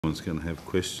Everyone's going to have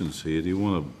questions here. Do you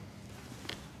want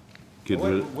to get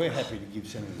rid of... We're happy to give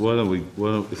senators... Why don't we...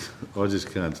 I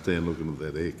just can't stand looking at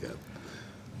that haircut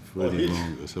for any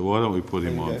longer. So why don't we put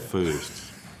him on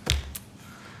first?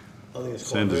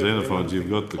 Senator Xenophon,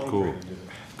 you've got the call.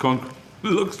 It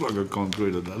looks like a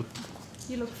concreter, doesn't it?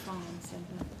 You look fine,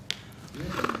 Senator.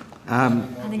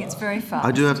 I think it's very fast.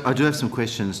 I do have some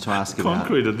questions to ask about.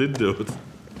 Concreter did do it.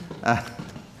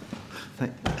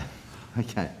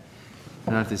 Okay. I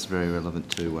don't know if this is very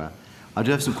relevant to... I do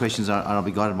have some questions, and I'll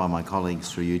be guided by my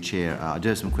colleagues through you, Chair. I do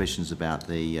have some questions about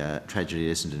the tragedy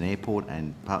at Essendon Airport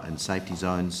and safety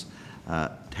zones.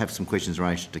 Have some questions in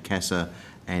relation to CASA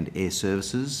and air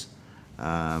services.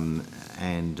 They're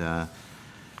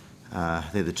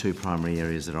the two primary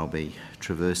areas that I'll be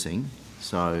traversing.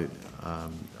 So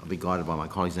I'll be guided by my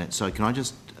colleagues in that. So can I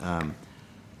just...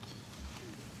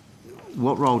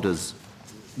 what role does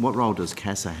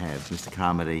CASA have, Mr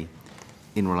Carmody,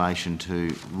 in relation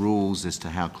to rules as to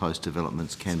how close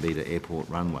developments can be to airport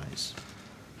runways?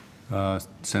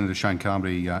 Senator Shane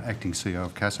Carmody, Acting CEO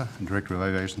of CASA and Director of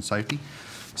Aviation Safety.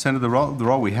 Senator, the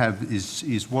role we have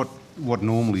is what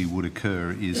normally would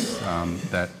occur is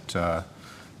that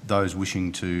those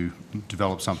wishing to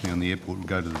develop something on the airport would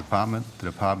go to the Department. The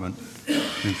Department of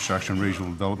Infrastructure and Regional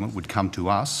Development would come to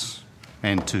us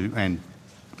and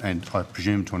I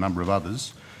presume to a number of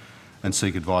others, and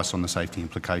seek advice on the safety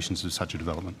implications of such a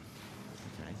development.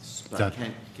 Okay. So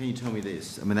can you tell me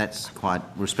this? I mean, that's quite,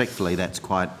 respectfully, that's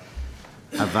quite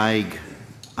a vague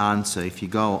answer. If you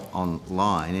go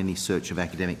online, any search of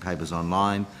academic papers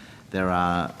online, there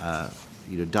are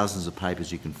dozens of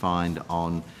papers you can find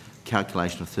on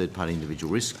calculation of third-party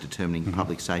individual risk, determining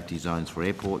public safety zones for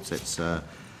airports. That's an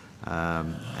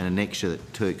annexure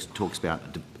that talks about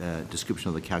a description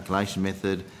of the calculation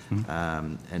method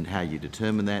and how you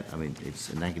determine that. I mean, it's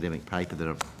an academic paper that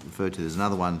I've referred to. There's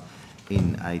another one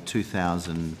in a since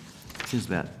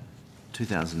about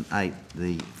 2008,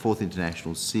 the Fourth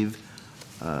International Civ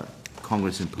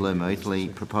Congress in Palermo, Italy,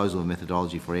 proposal of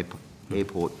methodology for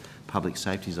airport public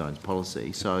safety zones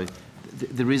policy. So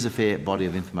there is a fair body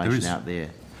of information out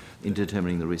there in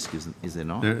determining the risk, is there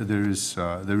not? There is,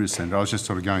 Senator. I was just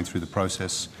sort of going through the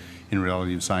process in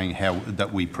reality of saying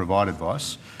that we provide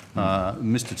advice.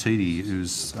 Mr Tique,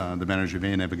 who's the Manager of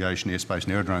Air Navigation, Airspace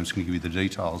and Aerodromes, can give you the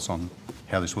details on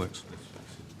how this works.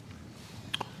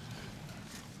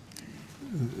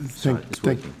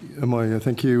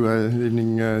 Thank you.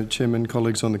 Evening, Chairman,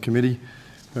 colleagues on the committee.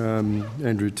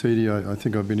 Andrew Tique, I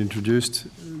think I've been introduced.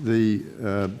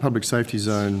 The public safety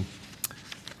zone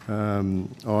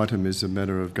item is a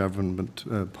matter of government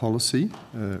policy.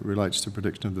 Relates to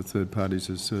protection of the third parties,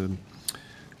 as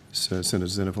Senator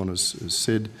Xenophon has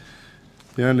said.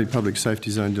 The only public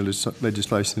safety zone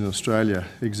legislation in Australia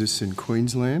exists in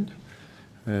Queensland,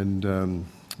 and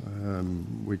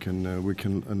we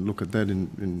can look at that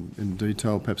in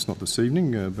detail. Perhaps not this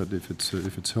evening, but if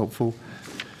it's helpful.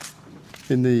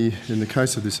 In the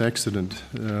case of this accident,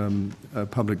 a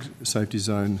public safety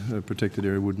zone protected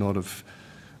area would not have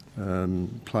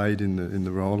played in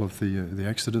the role of the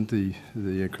accident. The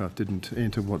aircraft didn't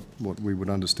enter what we would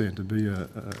understand to be a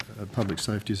public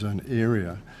safety zone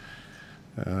area.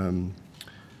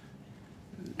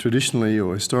 Traditionally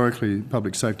or historically,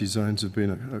 public safety zones have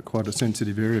been quite a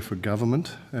sensitive area for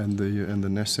government and the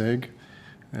NASAG,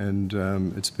 and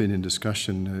it's been in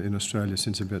discussion in Australia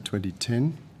since about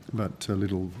 2010, but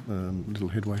little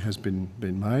headway has been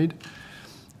made.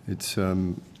 It's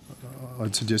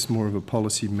I'd suggest more of a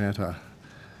policy matter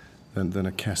than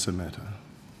a CASA matter.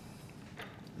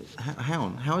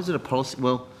 How is it a policy?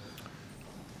 Well,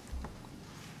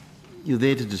 you're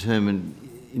there to determine,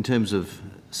 in terms of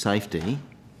safety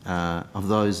of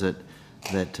those that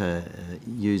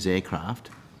use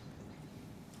aircraft,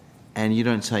 and you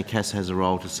don't say CASA has a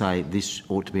role to say this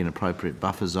ought to be an appropriate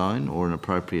buffer zone or an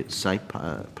appropriate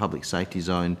public safety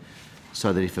zone,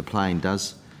 so that if a plane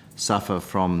does suffer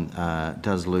from,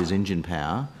 does lose engine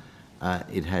power,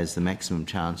 it has the maximum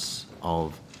chance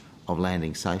of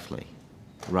landing safely,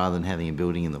 rather than having a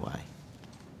building in the way.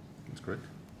 That's correct.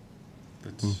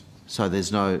 So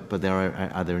there's no, but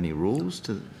are there any rules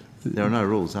to? There are no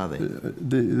rules, are there?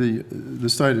 The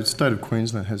state of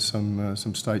Queensland has some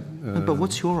state. But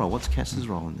what's your role? What's CASA's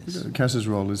role in this? CASA's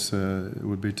role is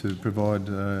would be to provide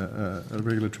a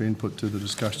regulatory input to the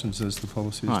discussions as the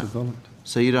policy is developed.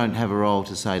 So you don't have a role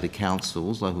to say to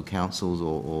councils, local councils,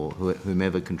 or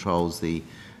whomever controls the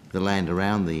land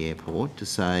around the airport, to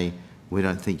say we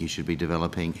don't think you should be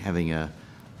having a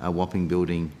whopping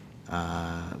building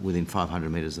within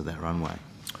 500 metres of that runway.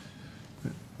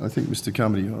 I think Mr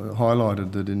Carmody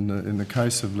highlighted that in the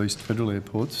case of leased federal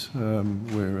airports, where...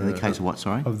 In the case of what,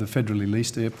 sorry? Of the federally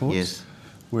leased airports. Yes.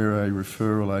 We're a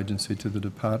referral agency to the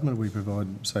department. We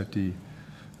provide safety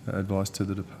advice to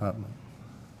the department.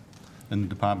 And the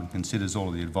department considers all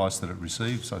of the advice that it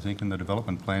receives, I think, in the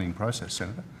development planning process,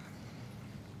 Senator,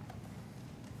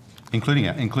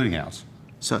 including ours.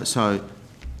 So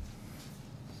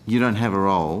you don't have a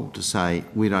role to say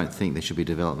we don't think there should be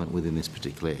development within this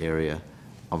particular area,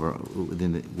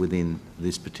 within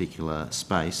this particular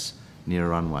space near a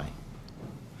runway.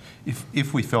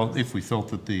 If we felt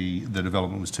that the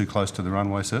development was too close to the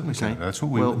runway, certainly, Okay. Senator. That's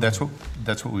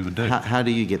what we would do. How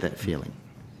do you get that feeling?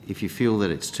 If you feel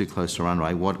that it's too close to a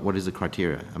runway, what is the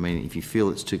criteria? I mean, if you feel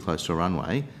it's too close to a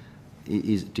runway,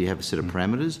 do you have a set of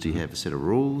parameters? Do you have a set of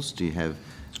rules? Do you have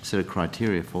a set of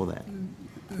criteria for that?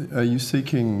 Are you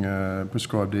seeking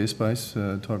prescribed airspace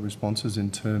type responses in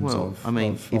terms of... I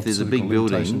mean, if there's a big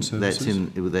building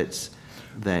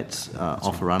that's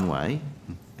off a runway,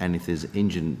 and if there's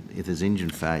engine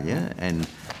failure, and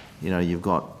you've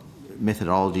got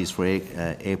methodologies for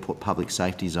airport public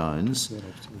safety zones,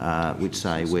 which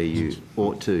say where you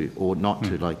ought to or not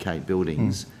to locate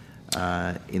buildings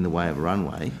in the way of a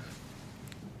runway.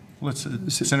 Well,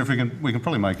 Senator, we can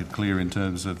probably make it clear in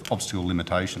terms of obstacle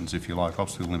limitations, if you like,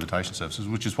 obstacle limitation services,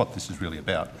 which is what this is really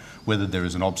about. Whether there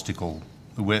is an obstacle,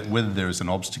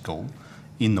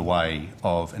 in the way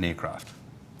of an aircraft.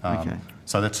 Okay.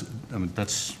 So that's what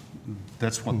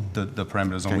the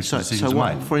parameters on which the decisions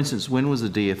are made. For instance, when was the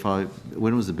DFO?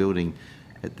 When was the building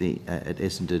at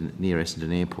Essendon, near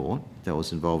Essendon Airport, that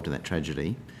was involved in that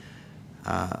tragedy?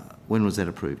 When was that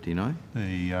approved? Do you know?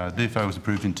 The DFO was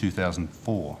approved in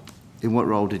 2004. In what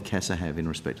role did CASA have in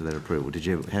respect to that approval? Did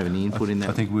you have any input in that?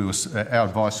 I think our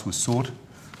advice was sought.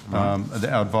 Right.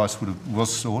 Our advice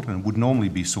was sought and would normally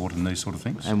be sought in these sort of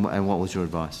things. And what was your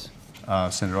advice?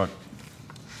 Senator,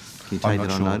 can you take that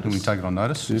on notice? Can we take it on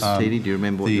notice? Mr. Teedy, do you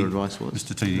remember what your advice was?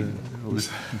 Mr. Teedy,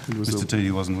 Mr.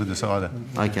 Teedy wasn't with us either.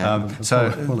 Okay.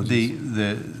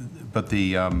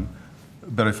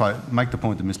 But if I make the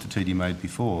point that Mr. Teedy made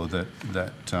before, that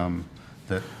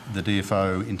the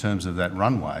DFO, in terms of that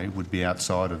runway, would be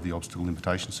outside of the obstacle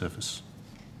limitation surface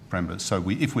parameters. So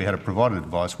if we had provided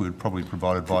advice, we would probably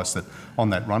provide advice that on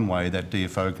that runway, that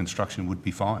DFO construction would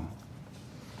be fine.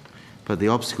 But the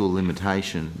obstacle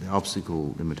limitation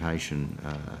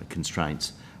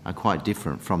constraints are quite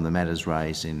different from the matters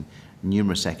raised in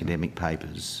numerous academic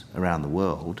papers around the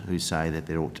world who say that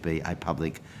there ought to be a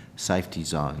public safety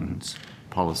zones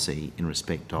policy in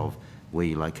respect of where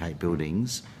you locate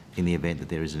buildings in the event that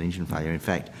there is an engine failure. In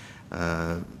fact,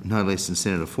 no less than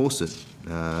Senator Fawcett,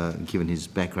 given his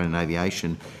background in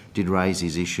aviation, did raise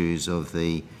his issues of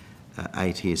the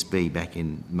ATSB back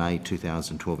in May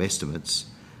 2012 estimates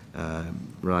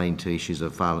relating to issues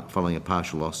of following a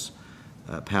partial loss,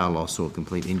 power loss or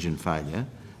complete engine failure.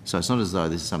 So it's not as though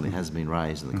this is something that has been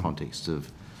raised in the context of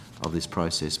this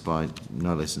process by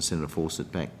no less than Senator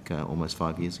Fawcett back almost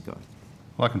 5 years ago.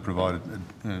 Well, I can provide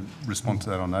a response to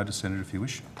that on notice, Senator, if you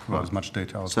wish. Provide as much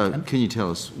detail as I can. So can you tell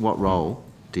us what role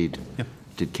did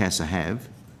CASA have?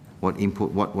 What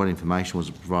input, what information was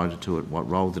provided to it? What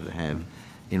role did it have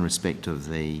in respect of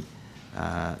the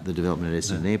development at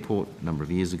Essendon Airport a number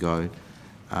of years ago?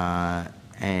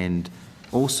 And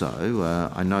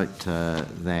also, I note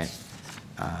that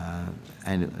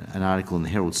an article in the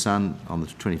Herald Sun on the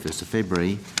 21st of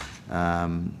February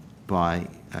by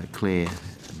Claire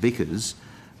Vickers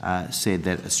said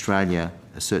that Australia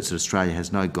asserts that Australia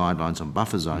has no guidelines on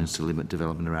buffer zones to limit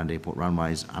development around airport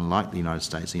runways, unlike the United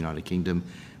States and the United Kingdom,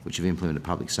 which have implemented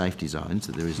public safety zones,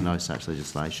 that there is no such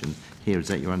legislation here. Is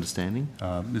that your understanding?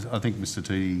 I think Mr.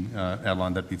 T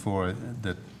outlined that before,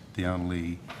 that the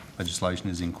only legislation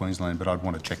is in Queensland, but I'd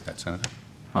want to check that, Senator.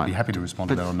 I'd be happy to respond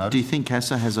to that on notice. Do you think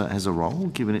CASA has a role,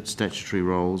 given its statutory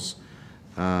roles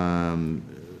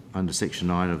under Section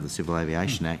 9 of the Civil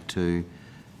Aviation Act, to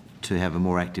have a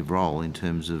more active role in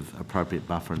terms of appropriate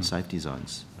buffer and safety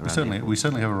zones? We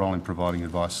certainly have a role in providing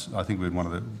advice. I think we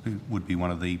would be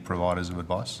one of the providers of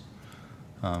advice.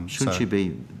 Shouldn't you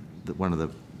be one of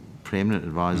the preeminent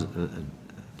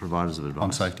providers of advice?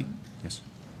 On safety, yes.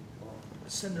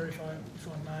 Senator, if I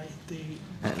may,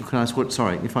 can I ask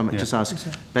if I may just ask,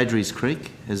 Badgerys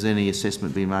Creek, has any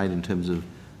assessment been made in terms of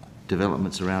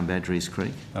developments around Badgerys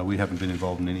Creek? We haven't been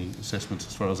involved in any assessments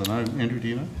as far as I know. Andrew, do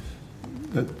you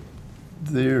know?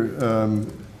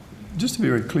 Just to be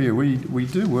very clear, we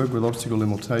do work with obstacle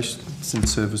limitation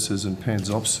services and PANS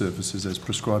ops services as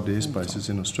prescribed airspaces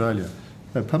in Australia.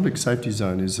 A public safety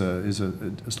zone is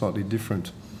a slightly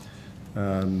different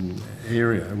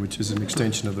area, which is an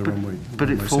extension of the runway. But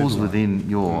it runway falls centre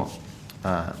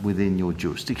line. within your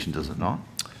jurisdiction, does it not?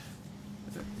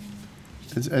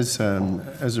 As a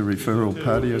referral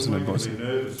party, as an advisor.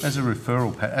 As a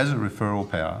referral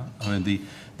power, I mean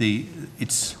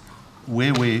it's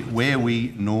where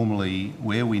we normally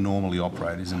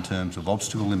operate is in terms of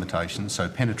obstacle limitations, so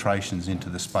penetrations into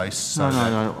the space. So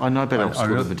No, I know about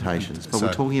obstacle really- limitations, but so-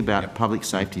 we're talking about yep. public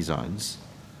safety zones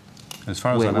As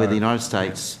far as I know, where the United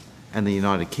States and the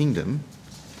United Kingdom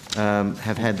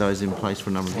have had those in place for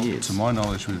a number of years. to my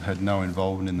knowledge, we've had no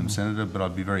involvement in them, Senator, but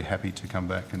I'd be very happy to come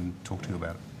back and talk to you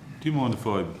about it. Do you mind if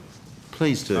I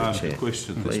Please do, ask Chair. a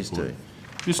question at Please this point?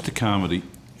 do. Mr Carmody,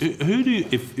 who do you,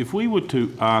 if we were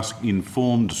to ask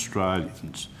informed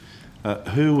Australians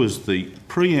who was the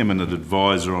preeminent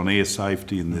advisor on air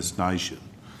safety in this nation,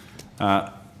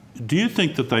 do you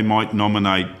think that they might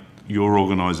nominate your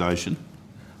organisation?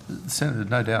 Senator,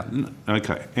 no doubt.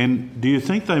 Okay. And do you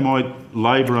think they might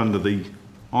labour under the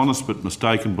honest but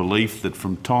mistaken belief that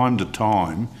from time to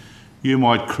time you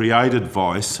might create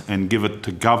advice and give it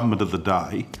to government of the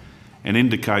day and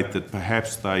indicate that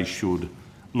perhaps they should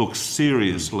look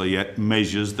seriously at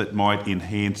measures that might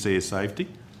enhance air safety?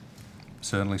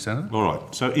 Certainly, Senator. All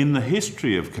right. So in the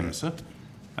history of CASA,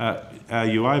 are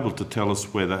you able to tell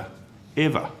us whether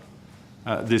ever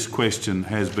this question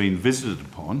has been visited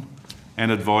upon and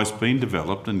advice been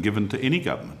developed and given to any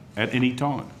government at any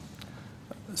time?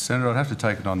 Senator, I'd have to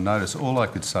take it on notice. All I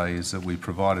could say is that we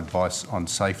provide advice on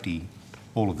safety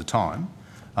all of the time.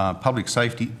 Public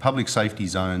safety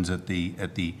zones at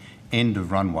the end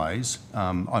of runways,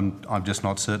 I'm just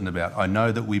not certain about. I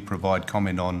know that we provide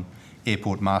comment on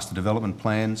airport master development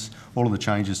plans, all of the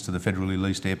changes to the federally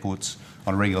leased airports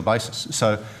on a regular basis.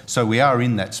 So we are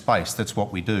in that space. That's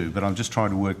what we do. But I'm just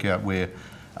trying to work out where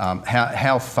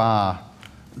how far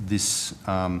this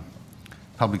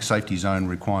public safety zone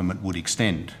requirement would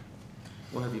extend.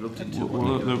 What have you looked into?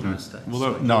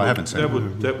 No, I haven't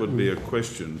seen That would be a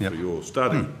question Yep. for your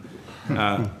study.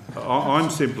 I'm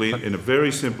simply, in a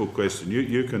very simple question,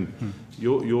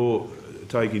 you're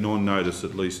taking on notice,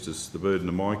 at least as the burden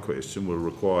of my question, will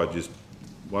require just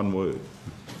one word,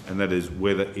 and that is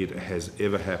whether it has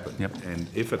ever happened. Yep. And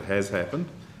if it has happened,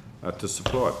 to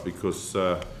supply it, because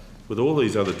with all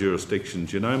these other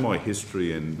jurisdictions, you know my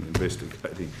history in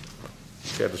investigating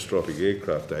catastrophic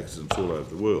aircraft accidents all over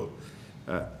the world.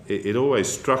 It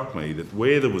always struck me that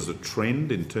where there was a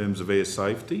trend in terms of air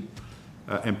safety,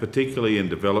 and particularly in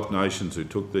developed nations who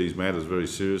took these matters very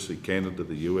seriously, Canada,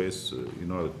 the US,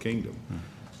 United Kingdom,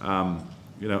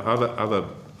 you know,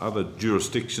 other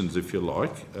jurisdictions, if you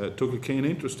like, took a keen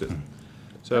interest in it.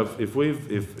 So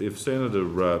if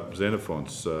Senator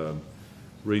Xenophon's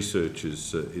research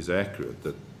is accurate,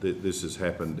 that this has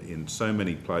happened in so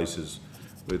many places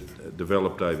with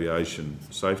developed aviation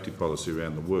safety policy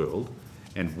around the world,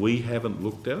 and we haven't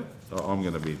looked at it, I'm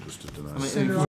going to be interested to know. Senator,